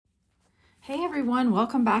Hey everyone,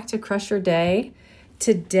 welcome back to Crush Your Day.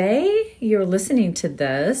 Today you're listening to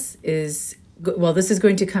this is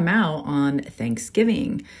going to come out on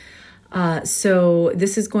Thanksgiving. So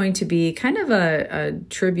this is going to be kind of a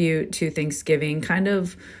tribute to Thanksgiving, kind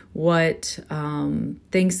of what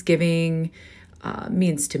Thanksgiving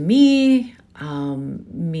means to me.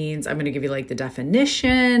 Means I'm going to give you like the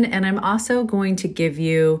definition, and I'm also going to give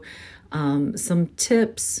you some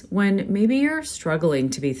tips when maybe you're struggling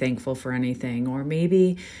to be thankful for anything, or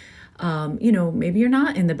maybe, maybe you're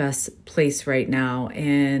not in the best place right now,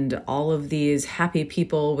 and all of these happy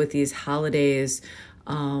people with these holidays,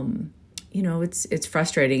 it's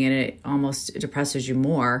frustrating and it almost depresses you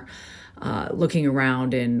more, looking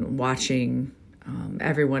around and watching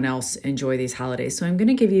everyone else enjoy these holidays. So I'm going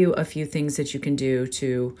to give you a few things that you can do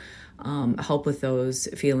to help with those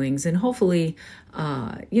feelings, and hopefully,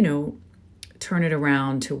 turn it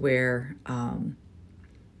around to where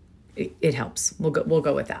it helps. We'll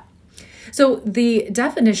go with that. So the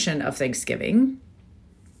definition of Thanksgiving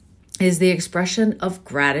is the expression of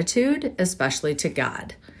gratitude, especially to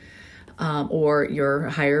God, or your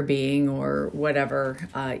higher being, or whatever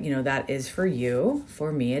that is for you.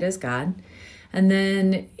 For me, it is God. And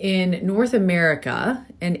then in North America,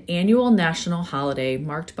 an annual national holiday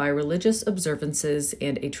marked by religious observances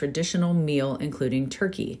and a traditional meal including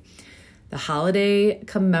turkey. The holiday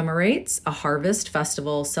commemorates a harvest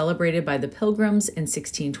festival celebrated by the Pilgrims in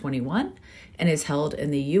 1621 and is held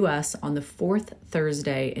in the U.S. on the fourth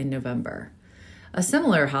Thursday in November. A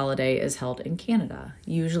similar holiday is held in Canada,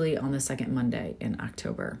 usually on the second Monday in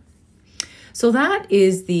October. So that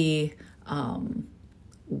is the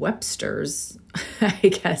Webster's, I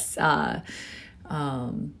guess,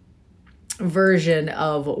 version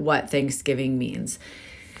of what Thanksgiving means.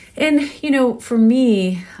 And, for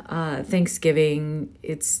me, Thanksgiving,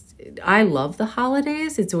 I love the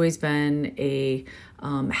holidays. It's always been a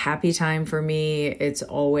happy time for me. It's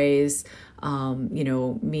always,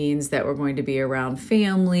 means that we're going to be around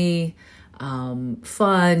family,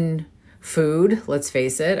 fun, food. Let's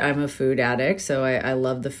face it, I'm a food addict, so I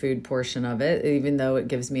love the food portion of it. Even though it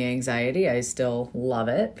gives me anxiety, I still love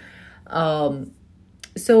it.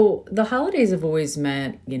 So the holidays have always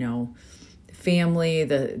meant, family,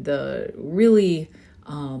 the really,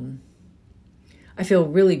 I feel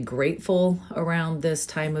really grateful around this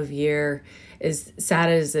time of year. As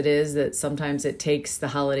sad as it is that sometimes it takes the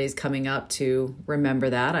holidays coming up to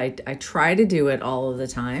remember that. I try to do it all of the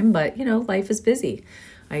time, but life is busy.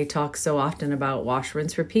 I talk so often about wash,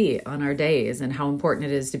 rinse, repeat on our days and how important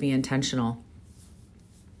it is to be intentional.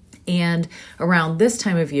 And around this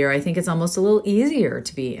time of year, I think it's almost a little easier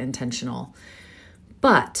to be intentional.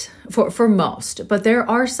 But for most, but there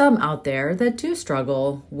are some out there that do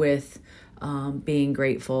struggle with being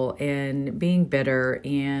grateful and being bitter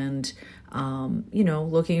and,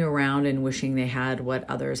 looking around and wishing they had what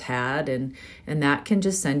others had. And that can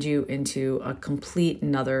just send you into a complete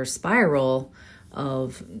another spiral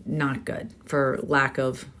of not good, for lack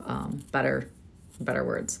of better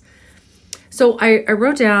words. So I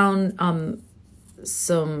wrote down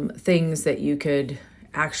some things that you could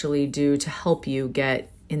actually do to help you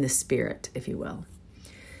get in the spirit, if you will.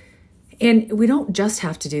 And we don't just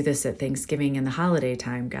have to do this at Thanksgiving and the holiday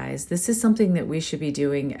time, guys. This is something that we should be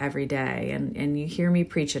doing every day. And you hear me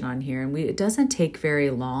preach it on here, and it doesn't take very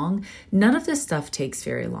long. None of this stuff takes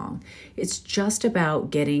very long. It's just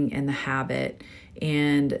about getting in the habit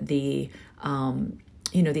and the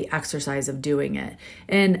exercise of doing it.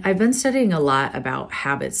 And I've been studying a lot about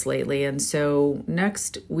habits lately. And so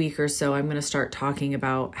next week or so, I'm going to start talking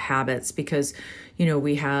about habits because,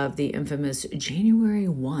 we have the infamous January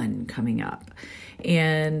 1 coming up.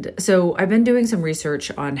 And so I've been doing some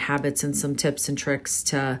research on habits and some tips and tricks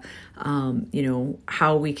to,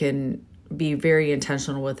 how we can be very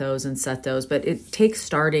intentional with those and set those. But it takes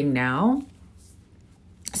starting now.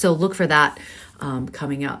 So look for that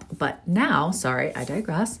coming up. But now, sorry, I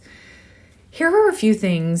digress. Here are a few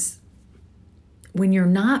things when you're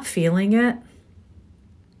not feeling it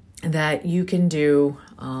that you can do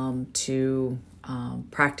to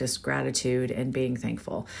practice gratitude and being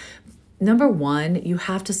thankful. Number one, you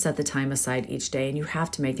have to set the time aside each day, and you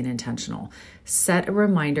have to make it intentional. Set a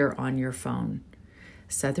reminder on your phone.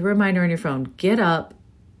 Set the reminder on your phone. Get up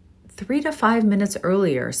 3 to 5 minutes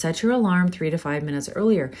earlier. Set your alarm 3 to 5 minutes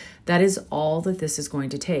earlier. That is all that this is going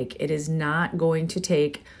to take. It is not going to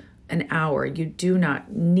take an hour. You do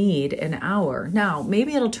not need an hour. Now,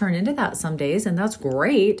 maybe it'll turn into that some days, and that's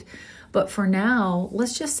great. But for now,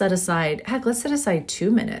 let's just set aside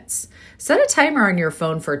 2 minutes. Set a timer on your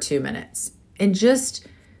phone for 2 minutes and just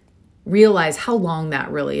realize how long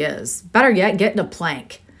that really is. Better yet, get in a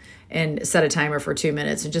plank and set a timer for 2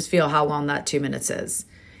 minutes and just feel how long that 2 minutes is.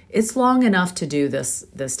 It's long enough to do this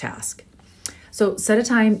task. So set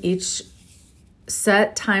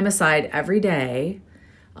time aside every day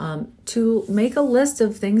to make a list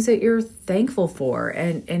of things that you're thankful for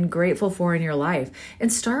and grateful for in your life.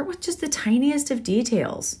 And start with just the tiniest of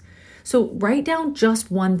details. So write down just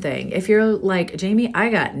one thing. If you're like, Jamie, I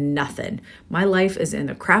got nothing. My life is in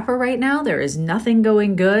the crapper right now. There is nothing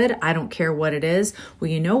going good. I don't care what it is. Well,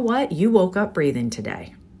 you know what? You woke up breathing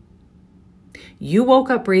today. You woke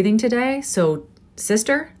up breathing today. So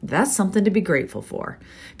sister, that's something to be grateful for,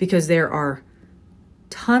 because there are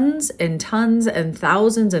tons and tons and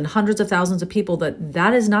thousands and hundreds of thousands of people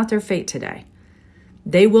that is not their fate today.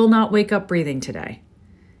 They will not wake up breathing today.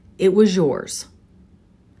 It was yours.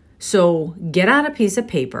 So get out a piece of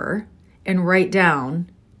paper and write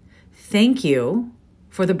down, thank you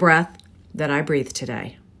for the breath that I breathed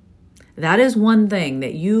today. That is one thing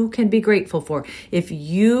that you can be grateful for. If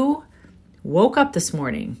you woke up this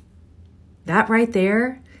morning, that right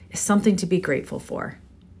there is something to be grateful for.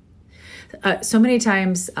 So many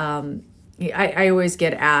times, I always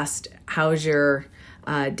get asked, how's your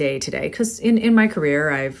day today? Because in my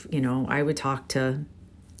career, I would talk to,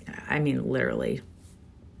 literally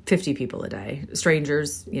 50 people a day,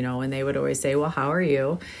 strangers, and they would always say, well, how are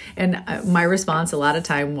you? And my response a lot of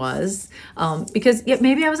time was, because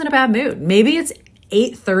maybe I was in a bad mood. Maybe it's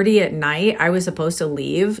 8:30 at night. I was supposed to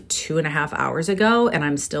leave 2.5 hours ago and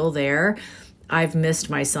I'm still there. I've missed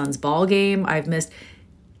my son's ball game.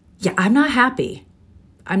 I'm not happy.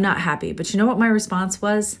 I'm not happy. But you know what my response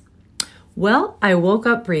was? Well, I woke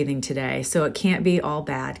up breathing today, so it can't be all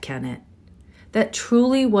bad, can it?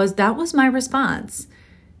 That was my response.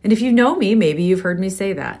 And if you know me, maybe you've heard me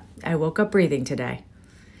say that. I woke up breathing today.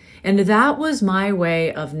 And that was my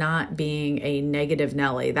way of not being a negative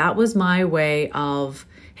Nelly. That was my way of,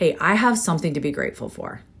 hey, I have something to be grateful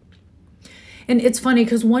for. And it's funny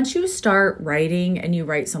because once you start writing and you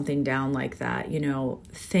write something down like that,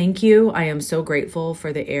 thank you. I am so grateful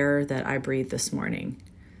for the air that I breathed this morning.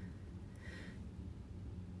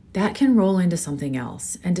 That can roll into something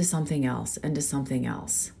else, and to something else, and to something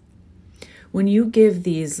else. When you give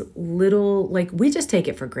these little, we just take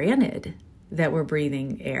it for granted that we're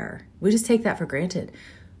breathing air. We just take that for granted.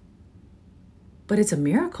 But it's a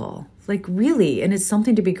miracle, really, and it's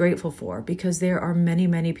something to be grateful for, because there are many,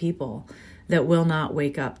 many people that will not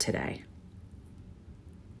wake up today.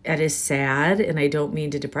 It is sad, and I don't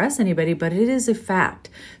mean to depress anybody, but it is a fact.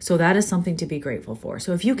 So that is something to be grateful for.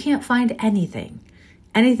 So if you can't find anything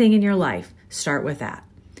in your life, start with that.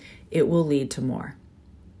 It will lead to more.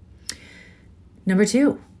 Number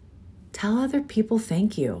 2, tell other people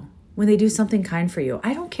thank you when they do something kind for you.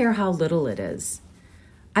 I don't care how little it is.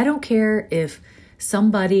 I don't care if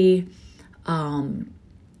somebody,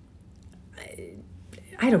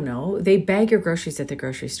 they bag your groceries at the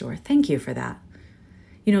grocery store. Thank you for that.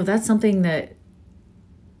 That's something that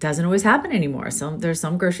doesn't always happen anymore. There's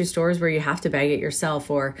some grocery stores where you have to bag it yourself,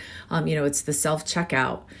 or, it's the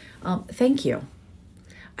self-checkout. Thank you.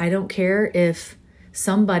 I don't care if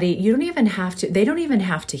somebody, they don't even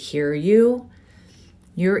have to hear you.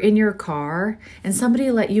 You're in your car and somebody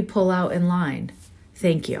let you pull out in line.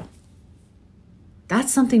 Thank you.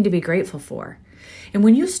 That's something to be grateful for. And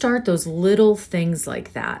when you start those little things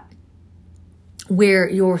like that, where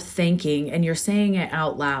you're thanking and you're saying it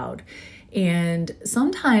out loud, and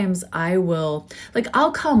sometimes I'll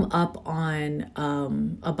come up on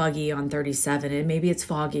a buggy on 37 and maybe it's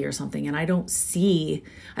foggy or something, and I don't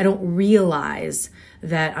realize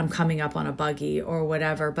that I'm coming up on a buggy or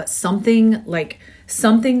whatever, but something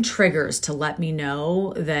triggers to let me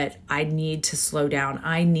know that I need to slow down.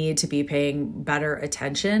 I need to be paying better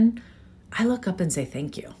attention. I look up and say,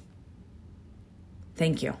 thank you.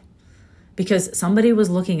 Thank you. Because somebody was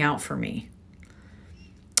looking out for me.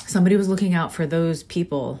 Somebody was looking out for those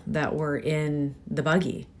people that were in the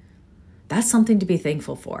buggy. That's something to be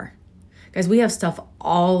thankful for. Guys, we have stuff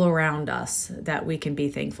all around us that we can be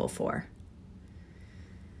thankful for.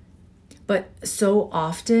 But so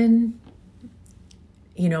often,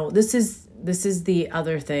 this is the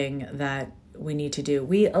other thing that we need to do.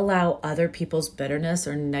 We allow other people's bitterness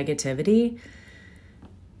or negativity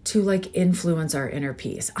to influence our inner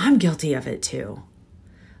peace. I'm guilty of it too.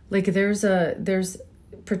 There's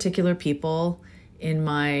particular people in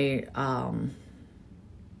my,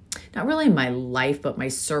 not really my life, but my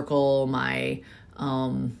circle, my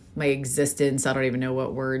existence. I don't even know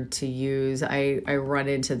what word to use. I run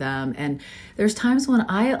into them, and there's times when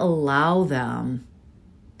I allow them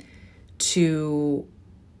to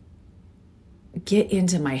get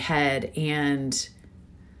into my head and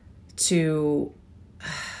to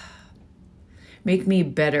make me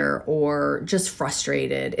bitter or just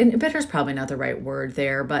frustrated. And bitter is probably not the right word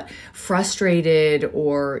there, but frustrated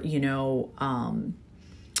or,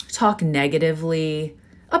 talk negatively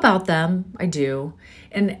about them. I do.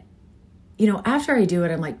 And, after I do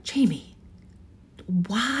it, I'm like, Jamie,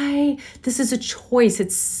 why? This is a choice.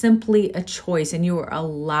 It's simply a choice. And you are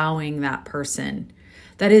allowing that person.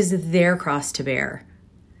 That is their cross to bear.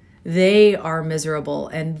 They are miserable,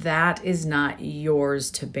 and that is not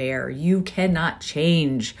yours to bear. You cannot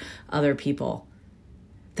change other people.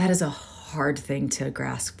 That is a hard thing to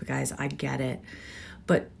grasp, guys. I get it.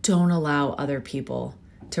 But don't allow other people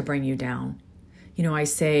to bring you down. I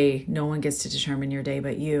say no one gets to determine your day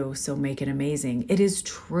but you, so make it amazing. It is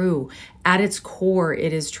true. At its core,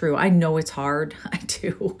 it is true. I know it's hard. I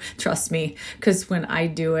do. Trust me. Because when I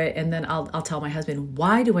do it, and then I'll tell my husband,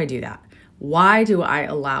 why do I do that? Why do I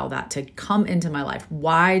allow that to come into my life?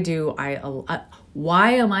 Why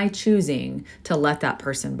am I choosing to let that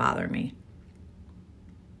person bother me?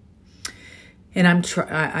 And I'm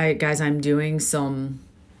doing some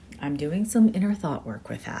inner thought work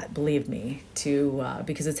with that, believe me,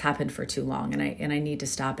 because it's happened for too long, and I need to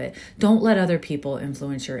stop it. Don't let other people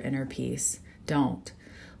influence your inner peace. Don't.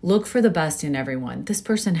 Look for the best in everyone. This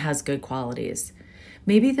person has good qualities.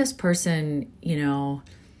 Maybe this person,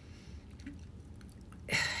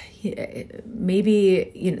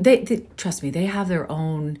 they trust me, they have their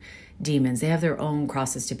own demons. They have their own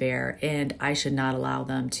crosses to bear, and I should not allow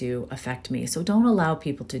them to affect me. So don't allow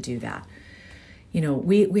people to do that.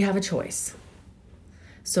 We have a choice.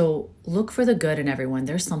 So look for the good in everyone.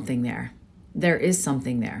 There's something there. There is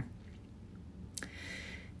something there.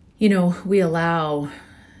 We allow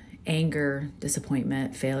anger,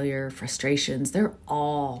 disappointment, failure, frustrations. They're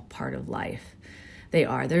all part of life. They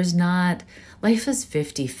are. Life is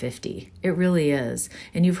 50-50. It really is.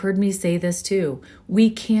 And you've heard me say this too. We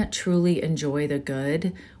can't truly enjoy the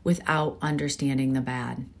good without understanding the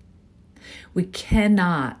bad. We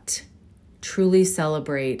cannot truly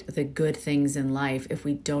celebrate the good things in life if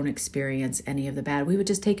we don't experience any of the bad. We would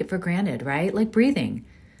just take it for granted, right? Like breathing.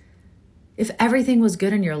 If everything was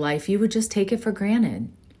good in your life, you would just take it for granted.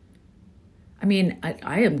 I mean,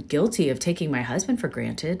 I am guilty of taking my husband for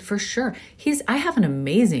granted, for sure. I have an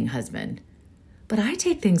amazing husband, but I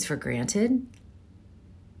take things for granted.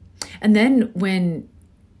 And then when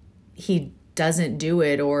he doesn't do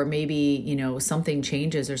it, or maybe, something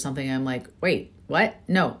changes or something, I'm like, wait, what?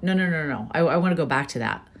 No. I want to go back to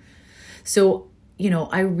that. So,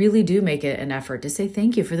 I really do make it an effort to say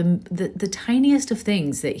thank you for the tiniest of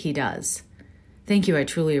things that he does. Thank you. I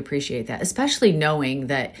truly appreciate that, especially knowing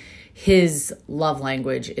that his love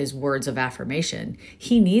language is words of affirmation.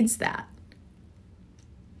 He needs that.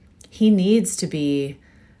 He needs to be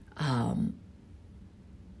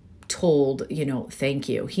told, thank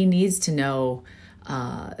you. He needs to know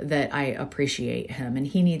that I appreciate him, and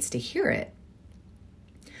he needs to hear it.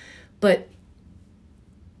 But,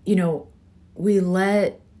 we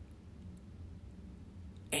let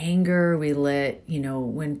anger,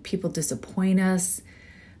 when people disappoint us,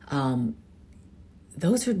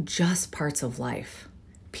 those are just parts of life.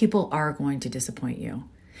 People are going to disappoint you.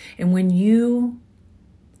 And when you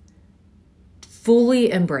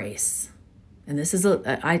fully embrace, and this is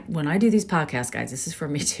when I do these podcasts, guys, this is for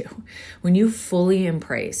me too. When you fully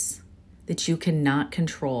embrace that you cannot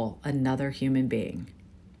control another human being,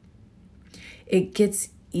 it gets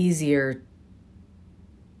easier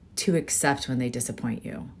to accept when they disappoint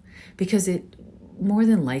you, because more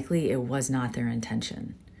than likely it was not their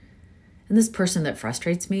intention. And this person that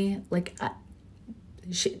frustrates me,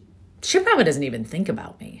 she probably doesn't even think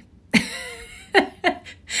about me.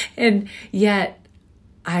 And yet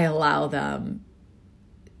I allow them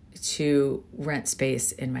to rent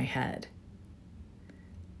space in my head.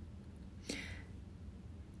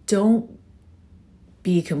 Don't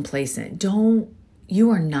be complacent.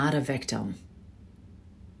 You are not a victim.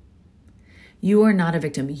 You are not a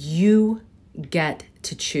victim. You get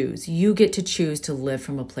to choose. You get to choose to live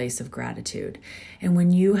from a place of gratitude. And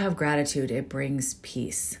when you have gratitude, it brings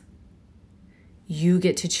peace. You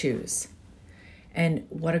get to choose. And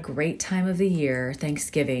what a great time of the year,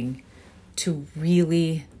 Thanksgiving, to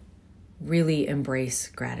really, really embrace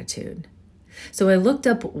gratitude. So I looked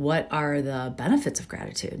up what are the benefits of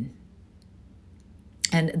gratitude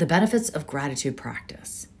and the benefits of gratitude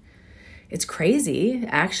practice. It's crazy,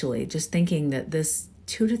 actually, just thinking that this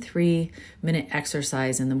 2 to 3 minute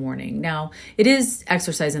exercise in the morning. Now, it is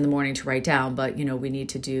exercise in the morning to write down, but we need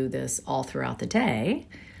to do this all throughout the day.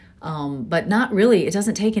 But not really, it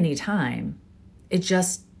doesn't take any time. It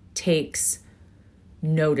just takes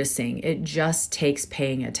noticing. It just takes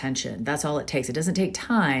paying attention. That's all it takes. It doesn't take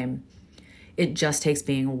time. It just takes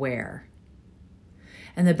being aware.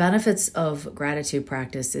 And the benefits of gratitude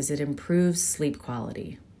practice is it improves sleep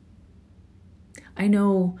quality. I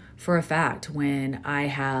know for a fact when I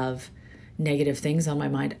have negative things on my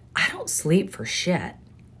mind, I don't sleep for shit.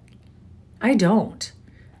 I don't.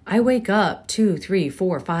 I wake up 2, 3,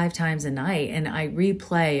 4, 5 times a night and I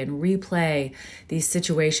replay these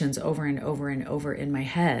situations over and over and over in my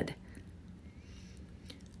head.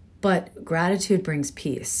 But gratitude brings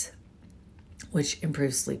peace, which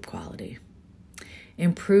improves sleep quality.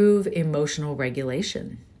 Improve emotional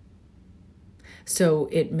regulation. So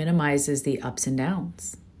it minimizes the ups and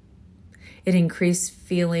downs. It increases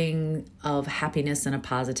feeling of happiness and a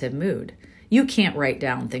positive mood. You can't write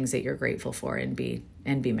down things that you're grateful for and be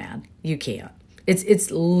mad. You can't. It's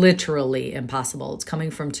literally impossible. It's coming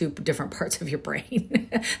from 2 different parts of your brain.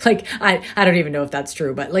 Like, I don't even know if that's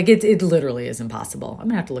true, but like it literally is impossible. I'm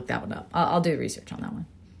gonna have to look that one up. I'll do research on that one.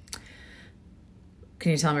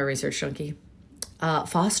 Can you tell me research, Chunky?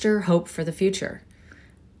 Foster hope for the future.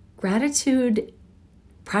 Gratitude,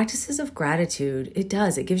 practices of gratitude, it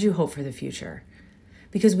gives you hope for the future.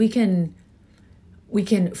 Because we can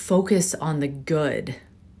focus on the good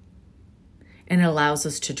and it allows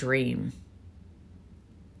us to dream.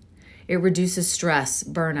 It reduces stress,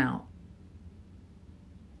 burnout.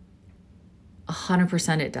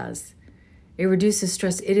 100% it does. It reduces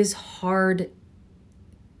stress. It is hard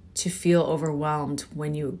to feel overwhelmed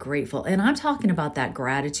when you're grateful. And I'm talking about that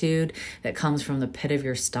gratitude that comes from the pit of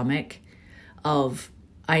your stomach of,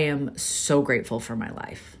 I am so grateful for my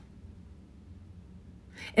life.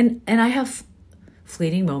 And I have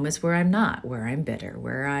fleeting moments where I'm not, where I'm bitter,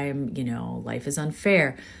 where I'm, life is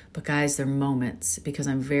unfair. But guys, they're moments because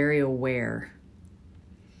I'm very aware.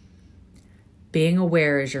 Being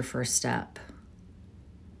aware is your first step.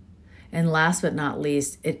 And last but not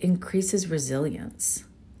least, it increases resilience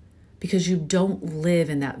because you don't live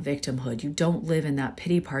in that victimhood. You don't live in that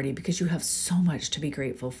pity party because you have so much to be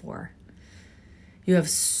grateful for. You have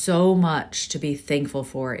so much to be thankful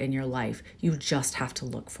for in your life. You just have to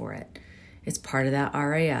look for it. It's part of that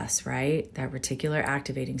RAS, right? That reticular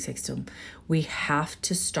activating system. We have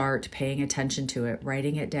to start paying attention to it,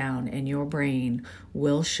 writing it down, and your brain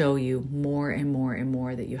will show you more and more and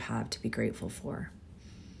more that you have to be grateful for.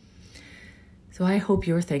 So I hope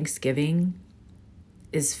your Thanksgiving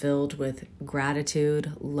is filled with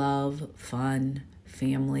gratitude, love, fun,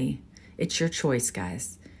 family. It's your choice,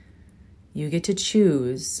 guys. You get to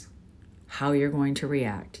choose how you're going to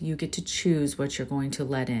react. You get to choose what you're going to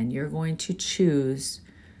let in. You're going to choose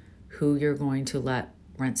who you're going to let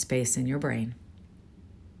rent space in your brain.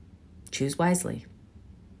 Choose wisely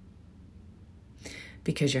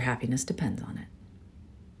because your happiness depends on it.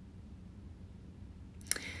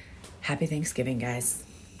 Happy Thanksgiving, guys.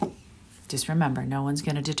 Just remember, no one's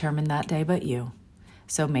going to determine that day but you.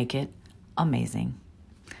 So make it amazing.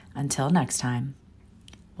 Until next time,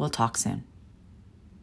 we'll talk soon.